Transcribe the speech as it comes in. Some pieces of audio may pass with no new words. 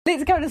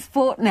Let's go to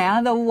sport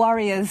now. The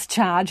Warriors'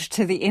 charge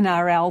to the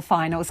NRL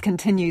finals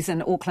continues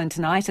in Auckland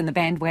tonight, and the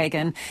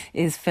bandwagon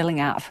is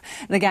filling up.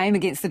 The game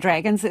against the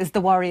Dragons is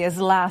the Warriors'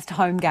 last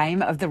home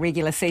game of the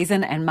regular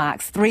season and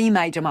marks 3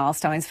 major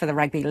milestones for the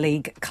rugby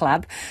league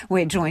club.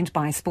 We're joined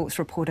by sports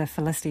reporter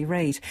Felicity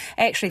Reid.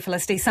 Actually,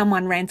 Felicity,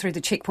 someone ran through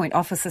the checkpoint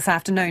office this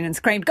afternoon and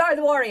screamed, "Go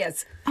the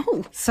Warriors!"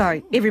 Oh.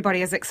 So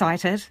everybody is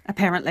excited,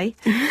 apparently.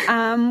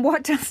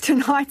 What does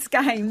tonight's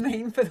game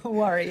mean for the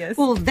Warriors?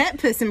 Well, that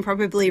person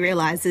probably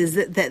realises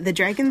that the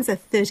Dragons are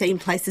 13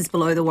 places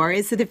below the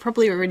Warriors, so they've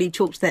probably already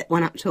chalked that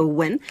one up to a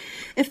win.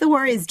 If the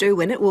Warriors do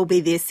win, it will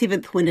be their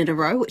 7th win in a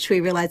row, which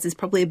we realise is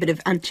probably a bit of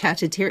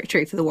uncharted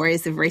territory for the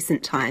Warriors of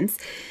recent times.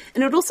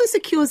 And it also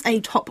secures a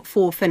top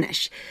 4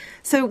 finish.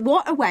 So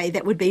what a way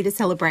that would be to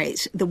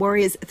celebrate the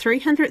Warriors'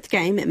 300th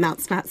game at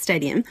Mount Smart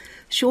Stadium,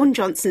 Shaun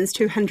Johnson's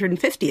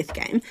 250th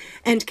game,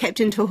 and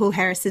Captain Tohu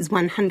Harris's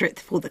 100th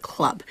for the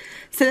club.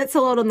 So that's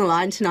a lot on the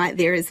line tonight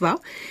there as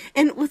well.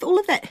 And with all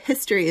of that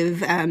history of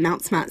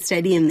Mount Smart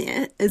Stadium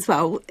there as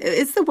well,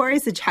 as the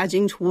Warriors are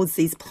charging towards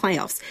these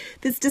playoffs,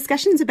 there's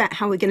discussions about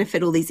how we're going to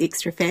fit all these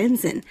extra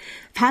fans in.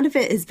 Part of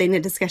it has been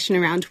a discussion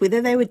around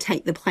whether they would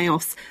take the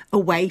playoffs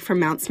away from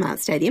Mount Smart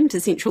Stadium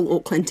to central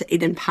Auckland to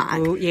Eden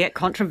Park. Oh, yeah,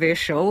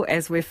 controversial,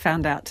 as we've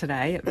found out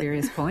today at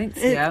various points.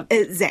 Yeah,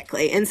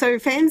 exactly. And so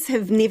fans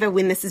have never,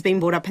 when this has been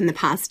brought up in the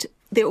past,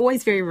 they're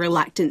always very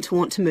reluctant to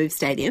want to move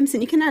stadiums,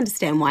 and you can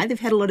understand why. They've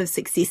had a lot of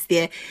success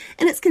there,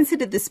 and it's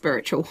considered the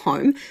spiritual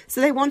home, so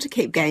they want to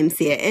keep games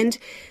there. And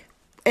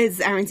as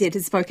RNZ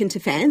has spoken to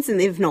fans, and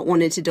they've not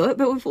wanted to do it,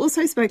 but we've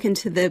also spoken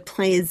to the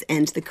players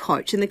and the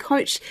coach. And the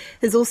coach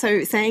is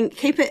also saying,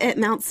 keep it at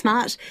Mount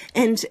Smart.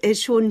 And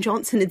as Shaun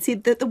Johnson had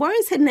said, that the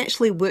Warriors hadn't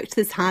actually worked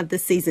this hard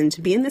this season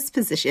to be in this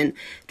position,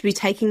 to be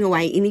taking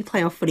away any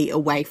playoff footy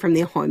away from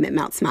their home at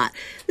Mount Smart.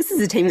 This is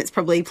a team that's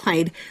probably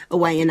played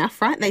away enough,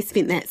 right? They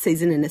spent that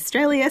season in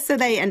Australia, so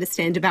they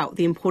understand about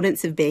the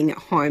importance of being at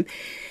home.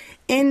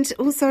 And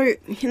also,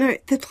 you know,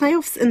 the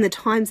playoffs and the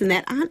times and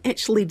that aren't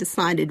actually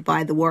decided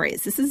by the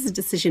Warriors. This is a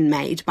decision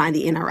made by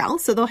the NRL,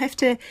 so they'll have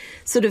to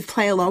sort of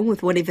play along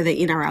with whatever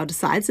the NRL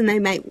decides, and they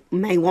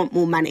may want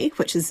more money,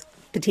 which is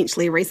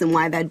potentially a reason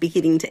why they'd be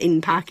heading to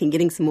Eden Park and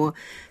getting some more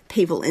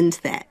people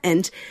into that.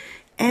 And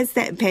as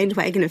that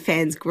bandwagon of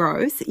fans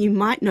grows, you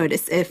might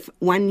notice if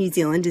One New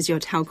Zealand is your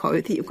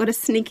telco, that you've got a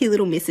sneaky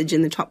little message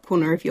in the top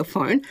corner of your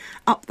phone,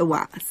 up the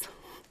Wars.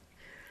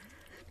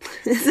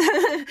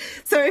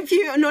 So if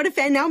you're not a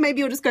fan now, maybe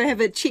you'll just go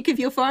have a check of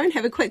your phone,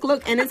 have a quick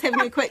look. Anna's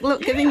having a quick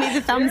look, giving me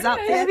the thumbs up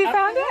there. Have you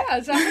found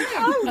it?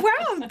 Oh,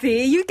 wow,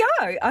 there you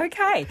go.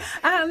 Okay,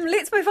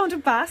 let's move on to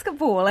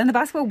basketball. And the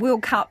Basketball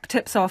World Cup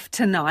tips off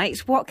tonight.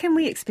 What can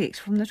we expect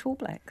from the Tall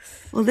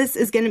Blacks? Well, this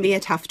is going to be a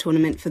tough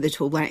tournament for the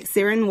Tall Blacks.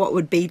 They're in what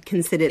would be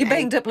considered... You're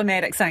being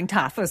diplomatic saying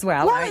tough as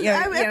well, aren't you?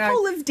 A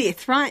pool of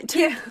death, right?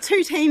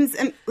 Two teams,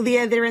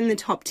 they're in the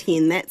top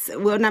 10. That's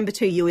world number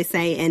 2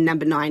 USA and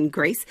number 9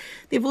 Greece.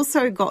 They've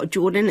also got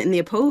Jordan in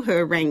their pool, who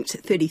are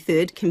ranked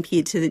 33rd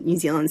compared to New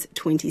Zealand's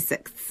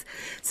 26th.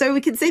 So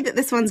we can see that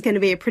this one's going to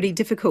be a pretty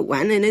difficult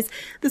one, and as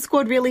the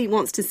squad really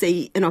wants to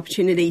see an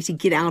opportunity to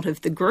get out of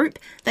the group,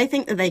 they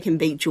think that they can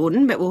beat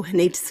Jordan, but will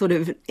need to sort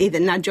of either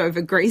nudge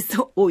over Greece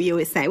or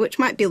USA, which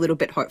might be a little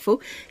bit hopeful,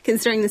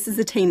 considering this is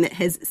a team that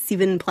has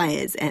 7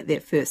 players at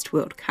their first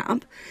World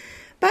Cup.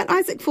 But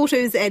Isaac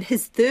Fortu's at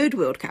his 3rd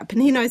World Cup,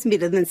 and he knows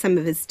better than some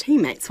of his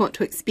teammates what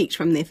to expect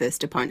from their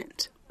first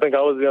opponent. I think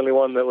I was the only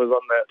one that was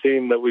on that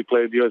team that we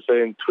played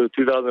USA in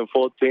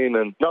 2014,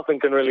 and nothing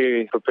can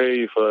really prepare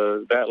you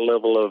for that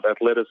level of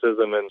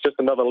athleticism and just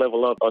another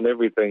level up on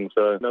everything.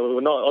 So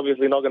we're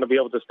obviously not going to be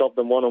able to stop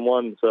them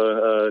one-on-one.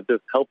 So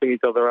just helping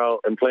each other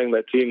out and playing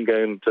that team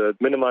game to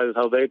minimize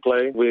how they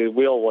play.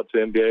 We all watch the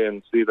NBA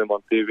and see them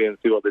on TV and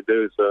see what they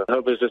do. So I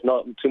hope it's just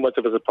not too much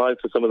of a surprise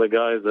to some of the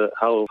guys at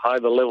how high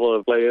the level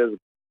of play is.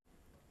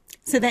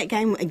 So that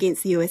game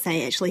against the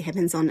USA actually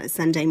happens on a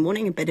Sunday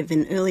morning, a bit of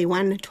an early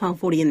one,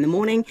 12:40 in the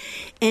morning.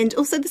 And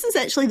also this is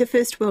actually the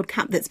first World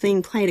Cup that's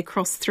being played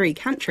across 3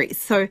 countries.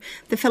 So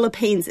the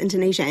Philippines,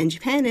 Indonesia and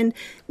Japan, and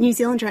New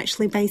Zealand are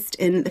actually based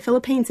in the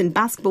Philippines in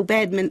basketball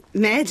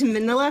mad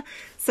Manila.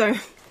 So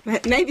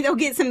maybe they'll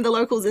get some of the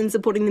locals in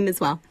supporting them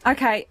as well.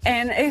 Okay,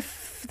 and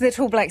if the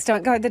Tall Blacks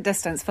don't go the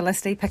distance,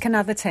 Felicity, pick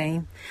another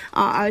team.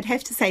 I would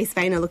have to say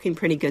Spain are looking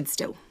pretty good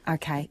still.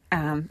 Okay,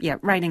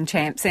 reigning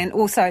champs. And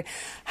also,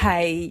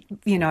 hey,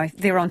 you know,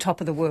 they're on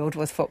top of the world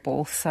with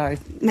football, so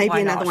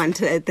maybe another one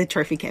to the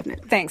trophy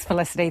cabinet. Thanks,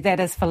 Felicity. That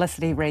is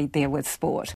Felicity Reid there with sport.